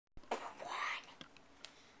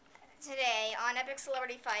Epic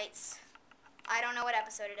Celebrity Fights. I don't know what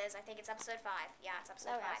episode it is. I think it's episode 5. Yeah, it's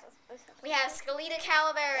episode 5. We have Skelita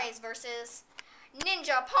Calaveras versus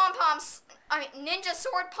Ninja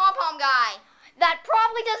Sword Pom Pom guy. That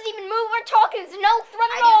probably doesn't even move or talk. It's no threat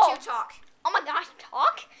at I all. do too talk. Oh my gosh,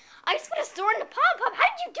 talk? I just put a sword in the pom pom. How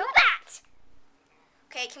did you do that?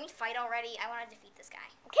 Okay, can we fight already? I want to defeat this guy.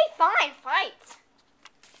 Okay, fine, fight.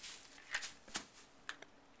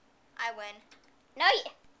 I win.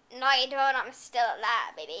 No, you don't. I'm still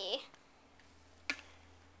alive, baby.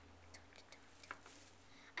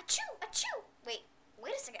 Achoo! Achoo! Wait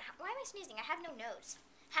a second. Why am I sneezing? I have no nose.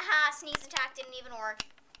 Haha, sneeze attack didn't even work.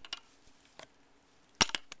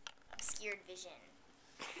 Obscured vision.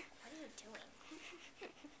 What are you doing?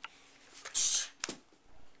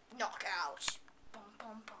 Knockout. Boom,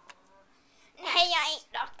 boom, boom. Nice. Hey, I ain't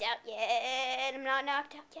knocked out yet. I'm not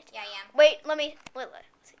knocked out yet. Yeah, I am. Wait, let me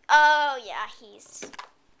see. Oh, yeah, he's...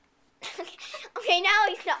 Okay, now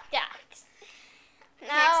he's knocked out.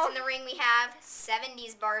 Next in the ring we have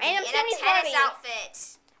 70s Barbie in a 70s tennis Barbie.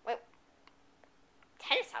 outfit. Wait.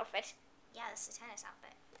 Tennis outfit? Yeah, this is a tennis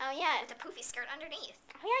outfit. Oh, yeah. With a poofy skirt underneath.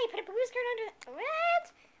 Oh, yeah, you put a booty skirt under...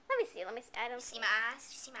 What? Let me see. I don't see my eyes?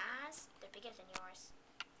 Do you see my eyes? They're bigger than yours.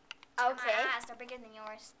 Okay. My eyes, they're bigger than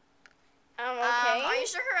yours. Okay. Are you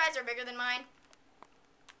sure her eyes are bigger than mine?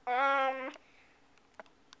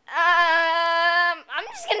 I'm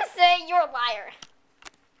just gonna say you're a liar.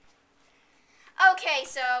 Okay,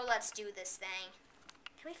 so let's do this thing.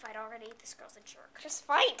 Can we fight already? This girl's a jerk. Just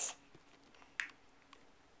fight.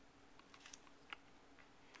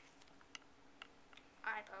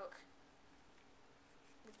 Alright, poke.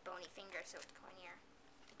 With bony fingers, so it's pointier.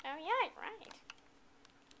 Oh yeah, right.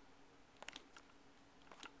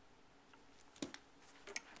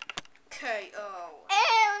 KO.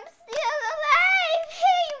 I'm still alive.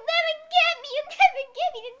 Hey, you'll never get me. You'll never get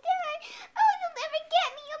me to die. Oh, you'll never get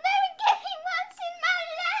me. You'll never get me once in my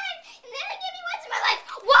life. You'll never get me once in my life.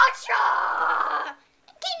 Watch out!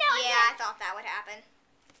 Okay, now yeah, I thought that would happen.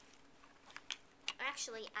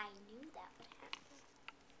 Actually, I knew that would happen.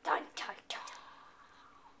 Dun dun dun.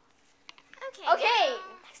 Okay. Okay.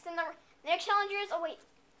 Next challenger is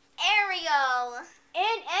Ariel.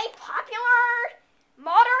 in a popular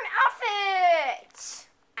modern outfit.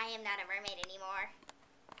 I am not a mermaid anymore.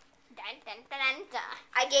 Dun dun dun dun.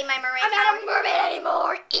 I gave my mermaid I'm power. not a mermaid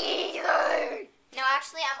anymore either. No,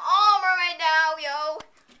 actually, I'm all mermaid now, yo.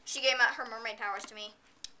 She gave her mermaid powers to me.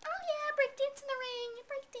 Oh yeah, break dance in the ring.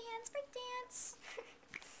 Break dance, break dance.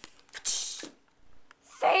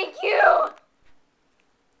 Thank you.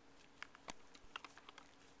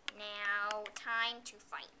 Now, time to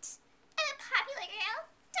fight. I'm a popular girl.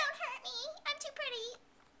 Don't hurt me. I'm too pretty.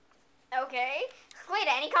 Okay. Wait,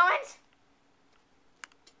 any comments?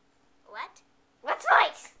 What? Let's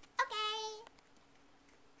fight. Okay.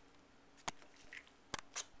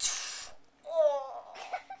 Oh.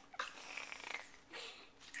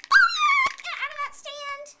 Get out of that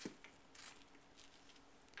stand.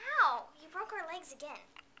 Ow, you broke our legs again.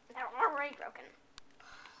 They're already broken.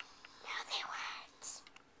 No, they weren't.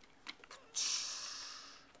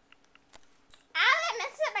 Ow, that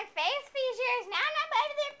messed up my face features. Now I'm not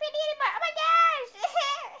biting their pretty anymore. Oh my gosh.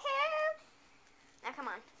 Now come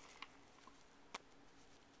on.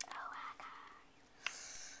 Oh my god.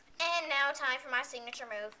 And now time for my signature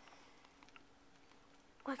move.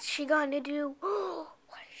 What's she gonna do?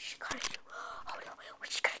 What is she gonna do? Oh no,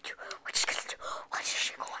 what's she gonna do? What's she gonna do? What is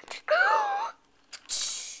she going to do?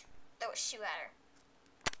 Throw a shoe at her.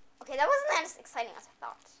 Okay, that wasn't as exciting as I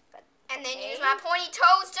thought. But And then okay. use my pointy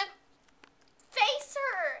toes to face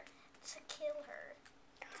her. To kill her.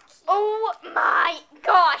 Oh my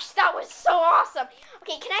gosh, that was so awesome.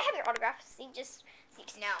 Okay, can I have your autograph? See.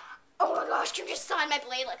 No. Oh my gosh, you just signed my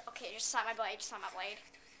blade. Like, okay, just sign my blade. Just sign my blade.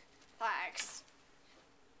 Thanks.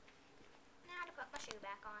 Now to put my shoe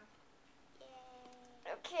back on.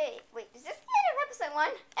 Yay. Okay, wait, is this the end of episode 1?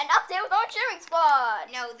 An update with our cheering squad.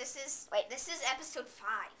 No, this is episode 5.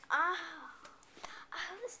 Oh,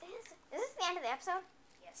 this is this the end of the episode?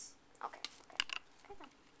 Yes. Okay then.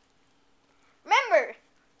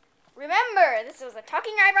 Remember, this was a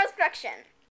Talking Eyebrows production.